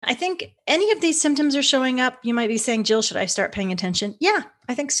I think any of these symptoms are showing up. You might be saying, Jill, should I start paying attention? Yeah,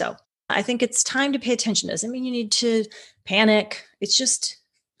 I think so. I think it's time to pay attention. Doesn't mean you need to panic. It's just,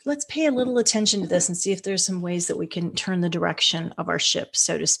 let's pay a little attention to this and see if there's some ways that we can turn the direction of our ship,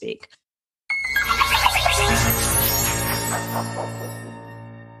 so to speak.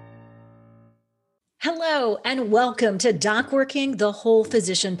 Hello, and welcome to Doc Working, the Whole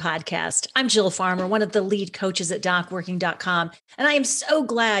Physician Podcast. I'm Jill Farmer, one of the lead coaches at docworking.com, and I am so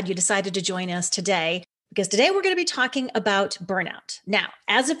glad you decided to join us today, because today we're going to be talking about burnout. Now,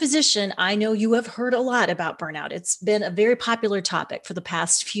 as a physician, I know you have heard a lot about burnout. It's been a very popular topic for the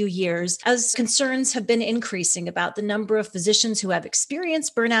past few years, as concerns have been increasing about the number of physicians who have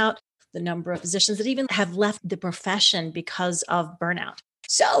experienced burnout, the number of physicians that even have left the profession because of burnout.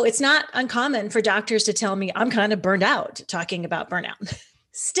 So it's not uncommon for doctors to tell me I'm kind of burned out talking about burnout.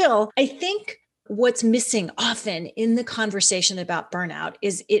 Still, I think what's missing often in the conversation about burnout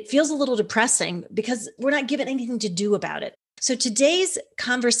is it feels a little depressing because we're not given anything to do about it. So today's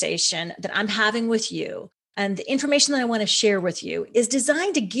conversation that I'm having with you and the information that I want to share with you is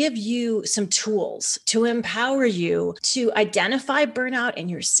designed to give you some tools to empower you to identify burnout in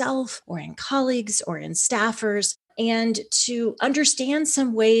yourself or in colleagues or in staffers, and to understand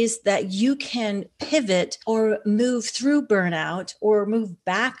some ways that you can pivot or move through burnout or move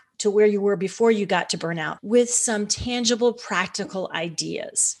back to where you were before you got to burnout with some tangible, practical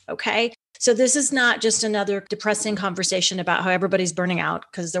ideas. Okay. So this is not just another depressing conversation about how everybody's burning out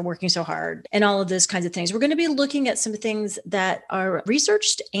because they're working so hard and all of those kinds of things. We're going to be looking at some things that are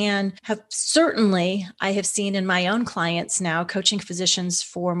researched and have certainly, I have seen in my own clients now, coaching physicians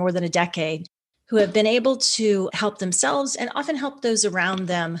for more than a decade, who have been able to help themselves and often help those around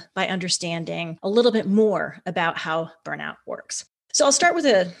them by understanding a little bit more about how burnout works. So I'll start with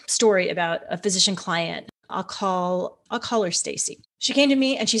a story about a physician client. I'll call her Stacy. She came to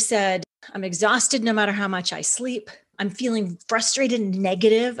me and she said, I'm exhausted no matter how much I sleep. I'm feeling frustrated and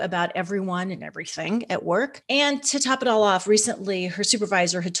negative about everyone and everything at work. And to top it all off, recently her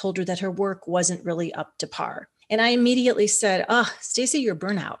supervisor had told her that her work wasn't really up to par. And I immediately said, Stacy, you're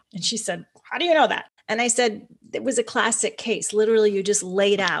burnout. And she said, how do you know that? And I said, it was a classic case. Literally, you just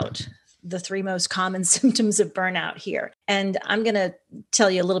laid out the three most common symptoms of burnout here. And I'm going to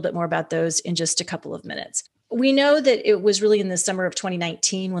tell you a little bit more about those in just a couple of minutes. We know that it was really in the summer of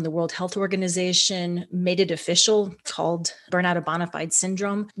 2019 when the World Health Organization made it official, called burnout a bona fide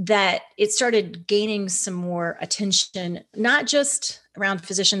syndrome, that it started gaining some more attention, not just around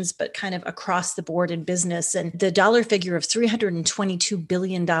physicians, but kind of across the board in business. And the dollar figure of $322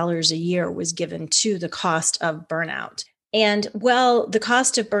 billion a year was given to the cost of burnout. And while the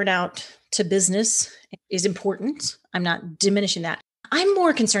cost of burnout to business is important, I'm not diminishing that. I'm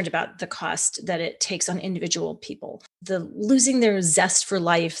more concerned about the cost that it takes on individual people, the losing their zest for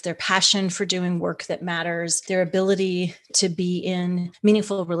life, their passion for doing work that matters, their ability to be in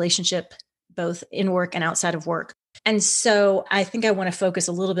meaningful relationship, both in work and outside of work. And so I think I want to focus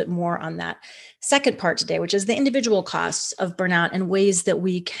a little bit more on that second part today, which is the individual costs of burnout and ways that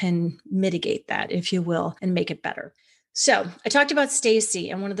we can mitigate that, if you will, and make it better. So I talked about Stacy,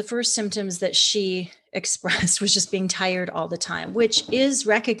 and one of the first symptoms that she expressed was just being tired all the time, which is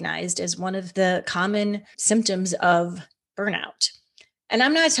recognized as one of the common symptoms of burnout. And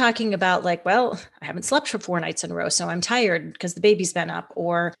I'm not talking about like, well, I haven't slept for 4 nights in a row, so I'm tired because the baby's been up,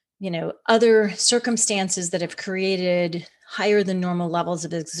 or, other circumstances that have created higher than normal levels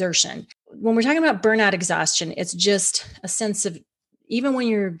of exertion. When we're talking about burnout exhaustion, it's just a sense of, even when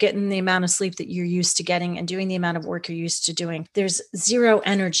you're getting the amount of sleep that you're used to getting and doing the amount of work you're used to doing, there's zero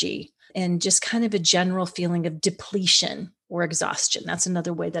energy and just kind of a general feeling of depletion or exhaustion. That's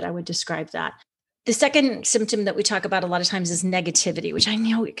another way that I would describe that. The second symptom that we talk about a lot of times is negativity, which I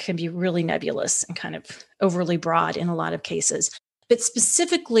know it can be really nebulous and kind of overly broad in a lot of cases. But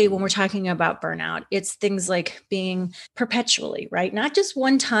specifically, when we're talking about burnout, it's things like being perpetually, right? Not just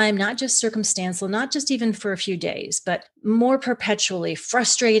one time, not just circumstantial, not just even for a few days, but more perpetually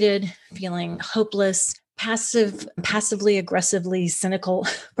frustrated, feeling hopeless, passively, aggressively cynical,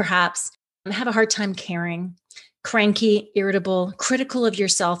 perhaps, have a hard time caring, cranky, irritable, critical of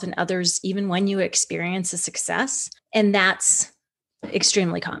yourself and others, even when you experience a success. And that's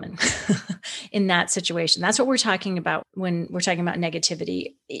extremely common in that situation. That's what we're talking about when we're talking about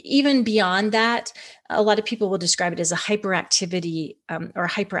negativity. Even beyond that, a lot of people will describe it as a hyperactivity or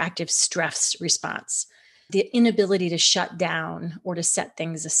hyperactive stress response, the inability to shut down or to set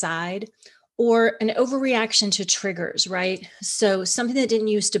things aside, or an overreaction to triggers, right? So something that didn't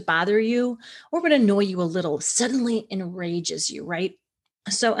used to bother you or would annoy you a little suddenly enrages you, right?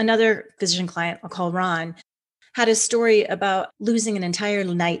 So another physician client, I'll call Ron, had a story about losing an entire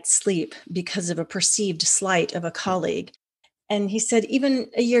night's sleep because of a perceived slight of a colleague. And he said, even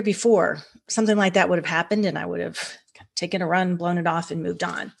a year before, something like that would have happened and I would have taken a run, blown it off, and moved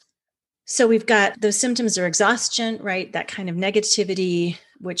on. So we've got those symptoms are exhaustion, right? That kind of negativity,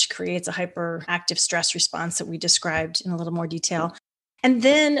 which creates a hyperactive stress response that we described in a little more detail. And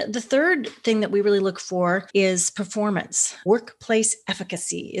then the third thing that we really look for is performance. Workplace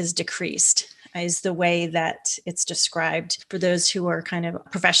efficacy is decreased, is the way that it's described for those who are kind of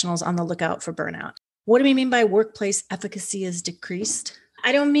professionals on the lookout for burnout. What do we mean by workplace efficacy is decreased?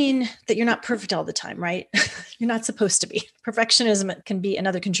 I don't mean that you're not perfect all the time, right? You're not supposed to be. Perfectionism can be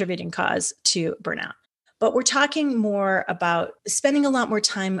another contributing cause to burnout. But we're talking more about spending a lot more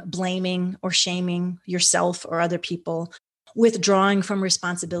time blaming or shaming yourself or other people, withdrawing from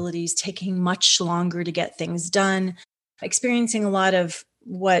responsibilities, taking much longer to get things done, experiencing a lot of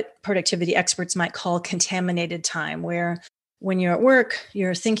what productivity experts might call contaminated time, where when you're at work,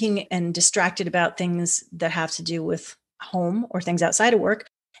 you're thinking and distracted about things that have to do with home or things outside of work.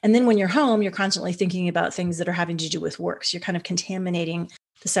 And then when you're home, you're constantly thinking about things that are having to do with work. So you're kind of contaminating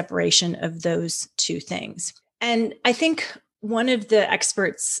the separation of those two things. And I think one of the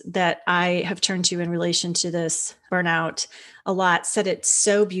experts that I have turned to in relation to this burnout a lot said it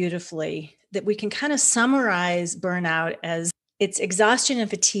so beautifully that we can kind of summarize burnout as it's exhaustion and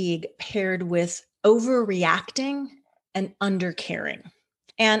fatigue paired with overreacting and undercaring.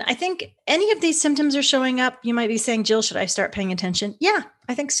 And I think any of these symptoms are showing up. You might be saying, Jill, should I start paying attention? Yeah,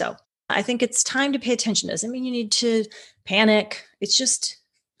 I think so. I think it's time to pay attention. Doesn't mean you need to panic. It's just,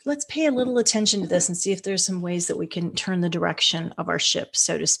 let's pay a little attention to this and see if there's some ways that we can turn the direction of our ship,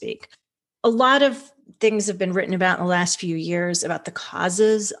 so to speak. A lot of things have been written about in the last few years about the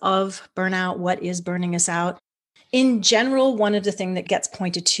causes of burnout. What is burning us out? In general, one of the things that gets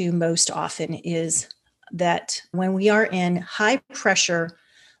pointed to most often is that when we are in high pressure,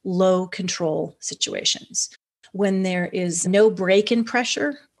 low control situations, when there is no break in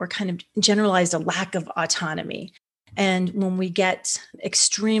pressure or kind of generalized a lack of autonomy, and when we get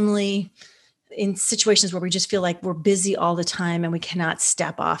extremely in situations where we just feel like we're busy all the time and we cannot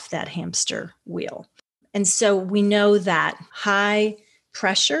step off that hamster wheel. And so we know that high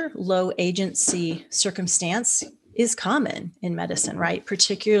pressure, low agency circumstance is common in medicine, right?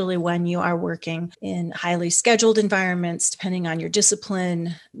 Particularly when you are working in highly scheduled environments, depending on your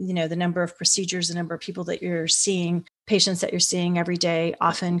discipline, the number of procedures, the number of people that you're seeing, patients that you're seeing every day,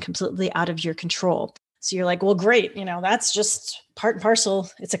 often completely out of your control. So you're like, well, great, that's just part and parcel.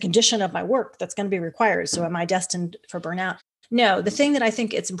 It's a condition of my work that's going to be required. So am I destined for burnout? No, the thing that I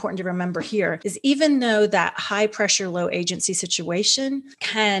think it's important to remember here is even though that high pressure, low agency situation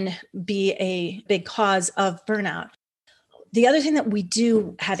can be a big cause of burnout, the other thing that we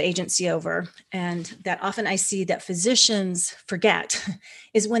do have agency over, and that often I see that physicians forget,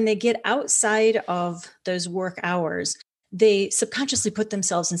 is when they get outside of those work hours, they subconsciously put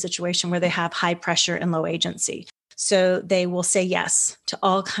themselves in a situation where they have high pressure and low agency. So they will say yes to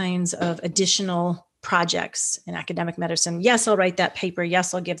all kinds of additional projects in academic medicine. Yes, I'll write that paper.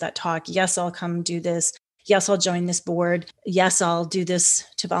 Yes, I'll give that talk. Yes, I'll come do this. Yes, I'll join this board. Yes, I'll do this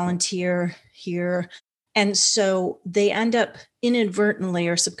to volunteer here. And so they end up inadvertently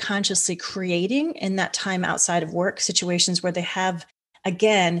or subconsciously creating in that time outside of work situations where they have,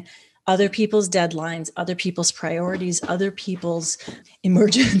 again, other people's deadlines, other people's priorities, other people's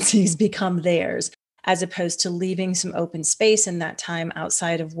emergencies become theirs, as opposed to leaving some open space in that time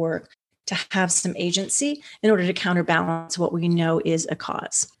outside of work to have some agency in order to counterbalance what we know is a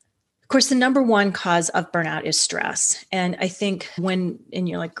cause. Of course, the number one cause of burnout is stress. And I think and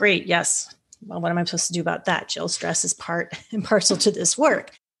you're like, great, yes, well, what am I supposed to do about that, Jill? Stress is part and parcel to this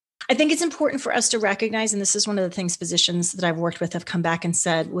work. I think it's important for us to recognize, and this is one of the things physicians that I've worked with have come back and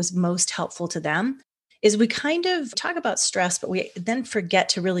said was most helpful to them, is we kind of talk about stress, but we then forget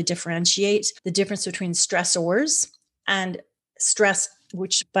to really differentiate the difference between stressors and stress,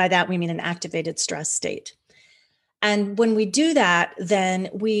 which by that we mean an activated stress state. And when we do that, then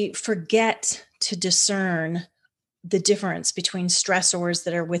we forget to discern the difference between stressors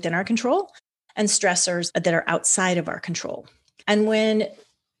that are within our control and stressors that are outside of our control. And when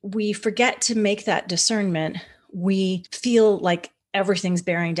we forget to make that discernment, we feel like everything's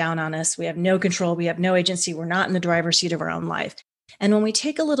bearing down on us. We have no control. We have no agency. We're not in the driver's seat of our own life. And when we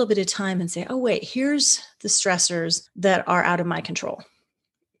take a little bit of time and say, oh, wait, here's the stressors that are out of my control.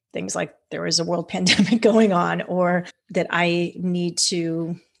 Things like there is a world pandemic going on, or that I need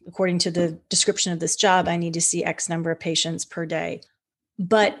to, according to the description of this job, I need to see X number of patients per day.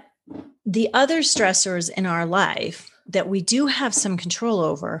 But the other stressors in our life that we do have some control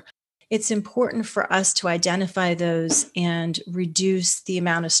over it's important for us to identify those and reduce the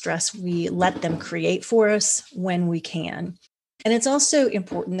amount of stress we let them create for us when we can. And it's also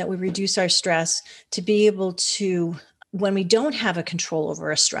important that we reduce our stress to be able to, when we don't have a control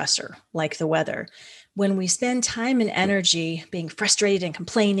over a stressor like the weather, when we spend time and energy being frustrated and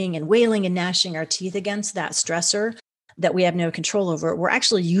complaining and wailing and gnashing our teeth against that stressor that we have no control over, we're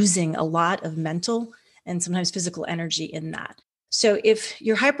actually using a lot of mental and sometimes physical energy in that. So if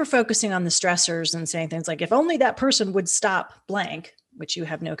you're hyper focusing on the stressors and saying things like, if only that person would stop blank, which you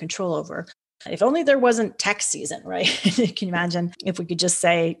have no control over, if only there wasn't tax season, right? Can you imagine if we could just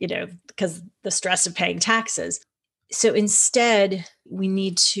say, because the stress of paying taxes. So instead, we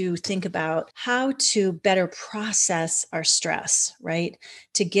need to think about how to better process our stress, right?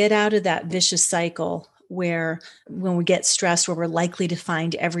 To get out of that vicious cycle where when we get stressed, where we're likely to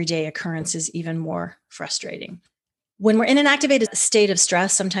find everyday occurrences even more frustrating. When we're in an activated state of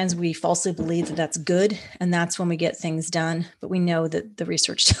stress, sometimes we falsely believe that that's good, and that's when we get things done. But we know that the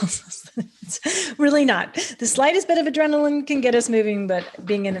research tells us that it's really not. The slightest bit of adrenaline can get us moving, but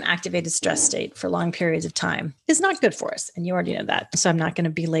being in an activated stress state for long periods of time is not good for us. And you already know that. So I'm not going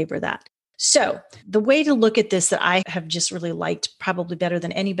to belabor that. So the way to look at this that I have just really liked, probably better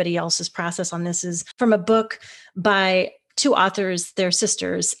than anybody else's process on this, is from a book by two authors, their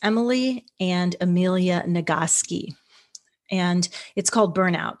sisters, Emily and Amelia Nagoski. And it's called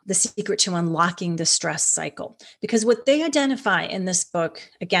Burnout, The Secret to Unlocking the Stress Cycle. Because what they identify in this book,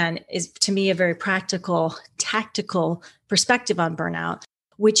 again, is to me a very practical, tactical perspective on burnout,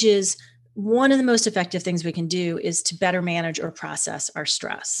 which is one of the most effective things we can do is to better manage or process our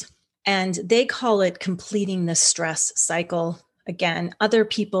stress. And they call it completing the stress cycle. Again, other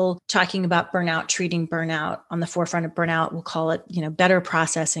people talking about burnout, treating burnout on the forefront of burnout will call it, better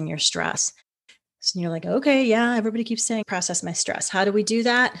processing your stress. So you're like, okay, yeah, everybody keeps saying process my stress. How do we do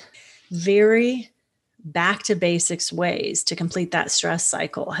that? Very back to basics ways to complete that stress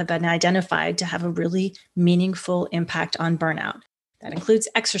cycle have been identified to have a really meaningful impact on burnout. That includes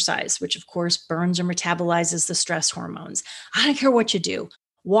exercise, which of course burns or metabolizes the stress hormones. I don't care what you do.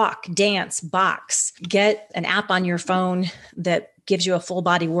 Walk, dance, box, get an app on your phone that gives you a full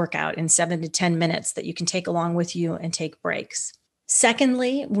body workout in 7 to 10 minutes that you can take along with you and take breaks.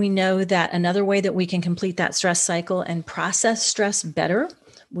 Secondly, we know that another way that we can complete that stress cycle and process stress better,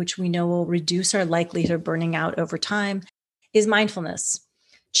 which we know will reduce our likelihood of burning out over time, is mindfulness.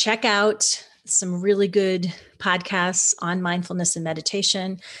 Check out some really good podcasts on mindfulness and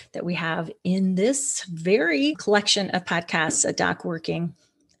meditation that we have in this very collection of podcasts at Doc Working,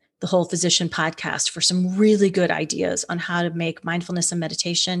 the Whole Physician podcast, for some really good ideas on how to make mindfulness and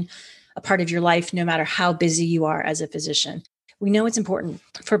meditation a part of your life, no matter how busy you are as a physician. We know it's important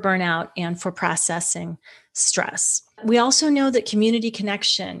for burnout and for processing stress. We also know that community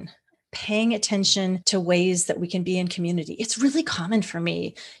connection, paying attention to ways that we can be in community. It's really common for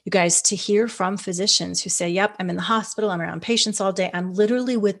me, you guys, to hear from physicians who say, yep, I'm in the hospital, I'm around patients all day, I'm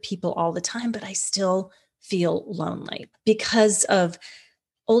literally with people all the time, but I still feel lonely because of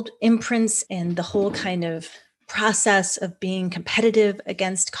old imprints and the whole kind of process of being competitive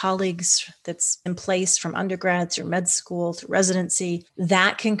against colleagues that's in place from undergrad through med school through residency.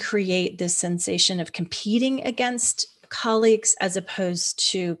 That can create this sensation of competing against colleagues as opposed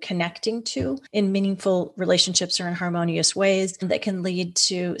to connecting to in meaningful relationships or in harmonious ways that can lead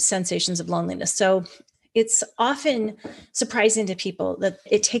to sensations of loneliness. So it's often surprising to people that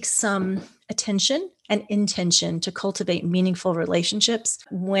it takes some attention and intention to cultivate meaningful relationships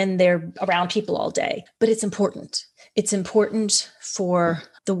when they're around people all day. But it's important. It's important for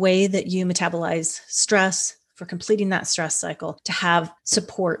the way that you metabolize stress, for completing that stress cycle, to have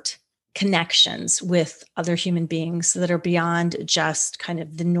support, connections with other human beings that are beyond just kind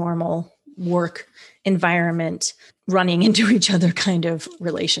of the normal work environment, running into each other kind of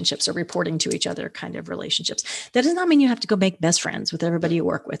relationships or reporting to each other kind of relationships. That does not mean you have to go make best friends with everybody you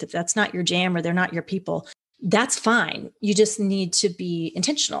work with. If that's not your jam or they're not your people, that's fine. You just need to be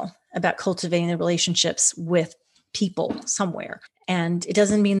intentional about cultivating the relationships with people somewhere. And it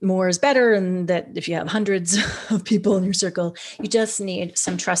doesn't mean more is better and that if you have hundreds of people in your circle, you just need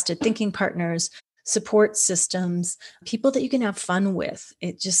some trusted thinking partners, support systems, people that you can have fun with.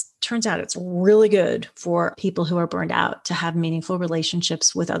 It just turns out it's really good for people who are burned out to have meaningful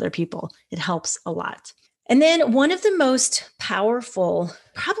relationships with other people. It helps a lot. And then one of the most powerful,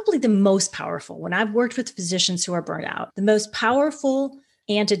 probably the most powerful, when I've worked with physicians who are burned out, the most powerful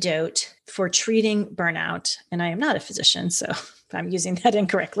antidote for treating burnout, and I am not a physician, so if I'm using that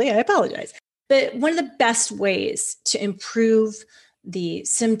incorrectly, I apologize. But one of the best ways to improve the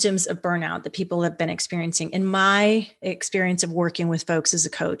symptoms of burnout that people have been experiencing, in my experience of working with folks as a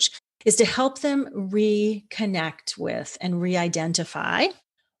coach, is to help them reconnect with and re-identify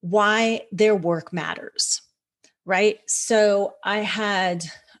why their work matters, right? So I had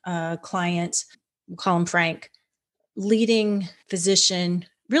a client, we'll call him Frank, leading physician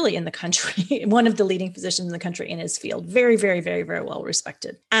really in the country, one of the leading physicians in the country in his field, very, very, very, very well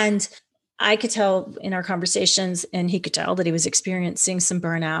respected. And I could tell in our conversations, and he could tell that he was experiencing some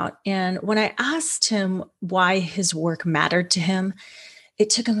burnout. And when I asked him why his work mattered to him, it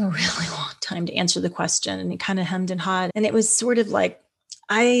took him a really long time to answer the question. And he kind of hemmed and hawed. And it was sort of like,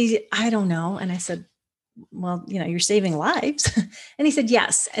 I don't know. And I said, well, you're saving lives. And he said,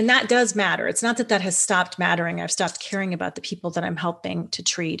 yes. And that does matter. It's not that that has stopped mattering. I've stopped caring about the people that I'm helping to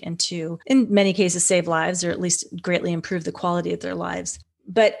treat and to, in many cases, save lives, or at least greatly improve the quality of their lives.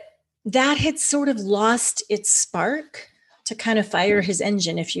 But that had sort of lost its spark to kind of fire his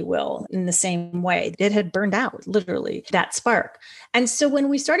engine, if you will, in the same way. It had burned out, literally, that spark. And so when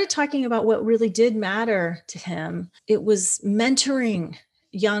we started talking about what really did matter to him, it was mentoring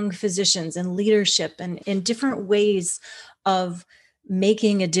young physicians and leadership and in different ways of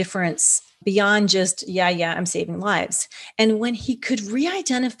making a difference beyond just, I'm saving lives. And when he could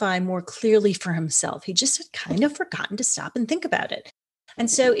re-identify more clearly for himself, he just had kind of forgotten to stop and think about it. And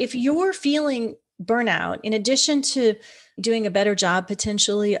so if you're feeling burnout, in addition to doing a better job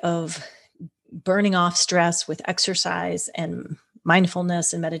potentially of burning off stress with exercise and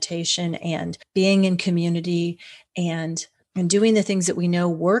mindfulness and meditation and being in community and doing the things that we know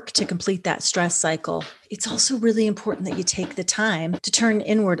work to complete that stress cycle, it's also really important that you take the time to turn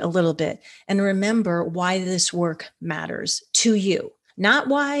inward a little bit and remember why this work matters to you. Not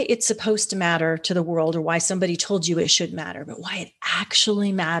why it's supposed to matter to the world or why somebody told you it should matter, but why it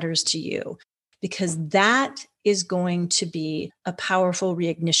actually matters to you. Because that is going to be a powerful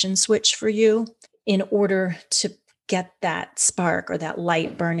reignition switch for you in order to get that spark or that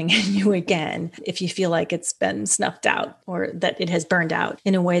light burning in you again if you feel like it's been snuffed out or that it has burned out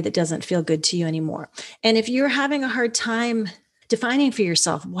in a way that doesn't feel good to you anymore. And if you're having a hard time defining for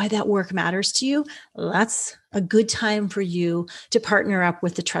yourself why that work matters to you, that's a good time for you to partner up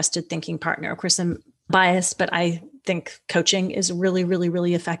with the trusted thinking partner. Of course, I'm biased, but I think coaching is a really, really,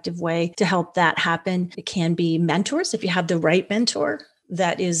 really effective way to help that happen. It can be mentors if you have the right mentor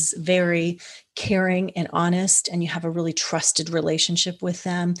that is very caring and honest, and you have a really trusted relationship with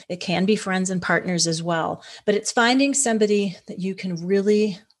them. It can be friends and partners as well, but it's finding somebody that you can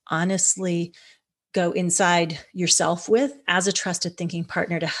really honestly go inside yourself with as a trusted thinking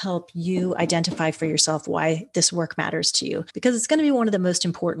partner to help you identify for yourself why this work matters to you, because it's going to be one of the most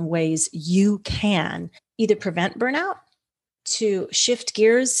important ways you can either prevent burnout, to shift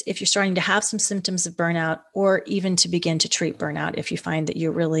gears if you're starting to have some symptoms of burnout, or even to begin to treat burnout if you find that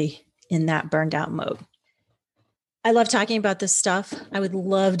you're really in that burned out mode. I love talking about this stuff. I would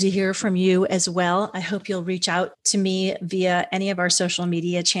love to hear from you as well. I hope you'll reach out to me via any of our social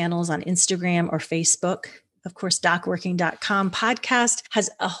media channels on Instagram or Facebook. Of course, docworking.com podcast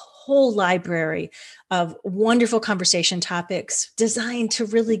has a whole library of wonderful conversation topics designed to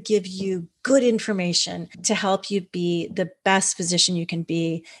really give you good information to help you be the best physician you can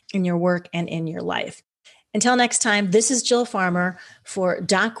be in your work and in your life. Until next time, this is Jill Farmer for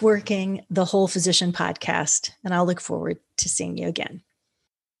Doc Working, the Whole Physician podcast, and I'll look forward to seeing you again.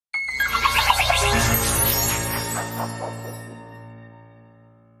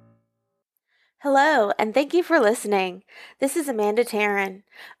 Hello, and thank you for listening. This is Amanda Taryn.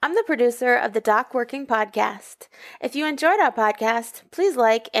 I'm the producer of the Doc Working podcast. If you enjoyed our podcast, please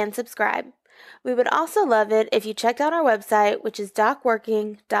like and subscribe. We would also love it if you checked out our website, which is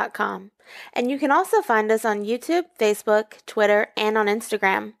docworking.com. And you can also find us on YouTube, Facebook, Twitter, and on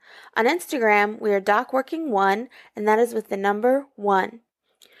Instagram. On Instagram, we are DocWorking1, and that is with the number 1.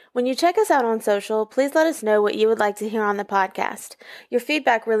 When you check us out on social, please let us know what you would like to hear on the podcast. Your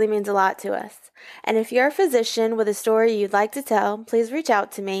feedback really means a lot to us. And if you're a physician with a story you'd like to tell, please reach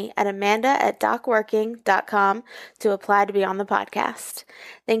out to me at amanda@docworking.com to apply to be on the podcast.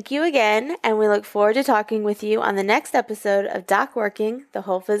 Thank you again, and we look forward to talking with you on the next episode of Doc Working, the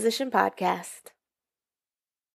Whole Physician podcast.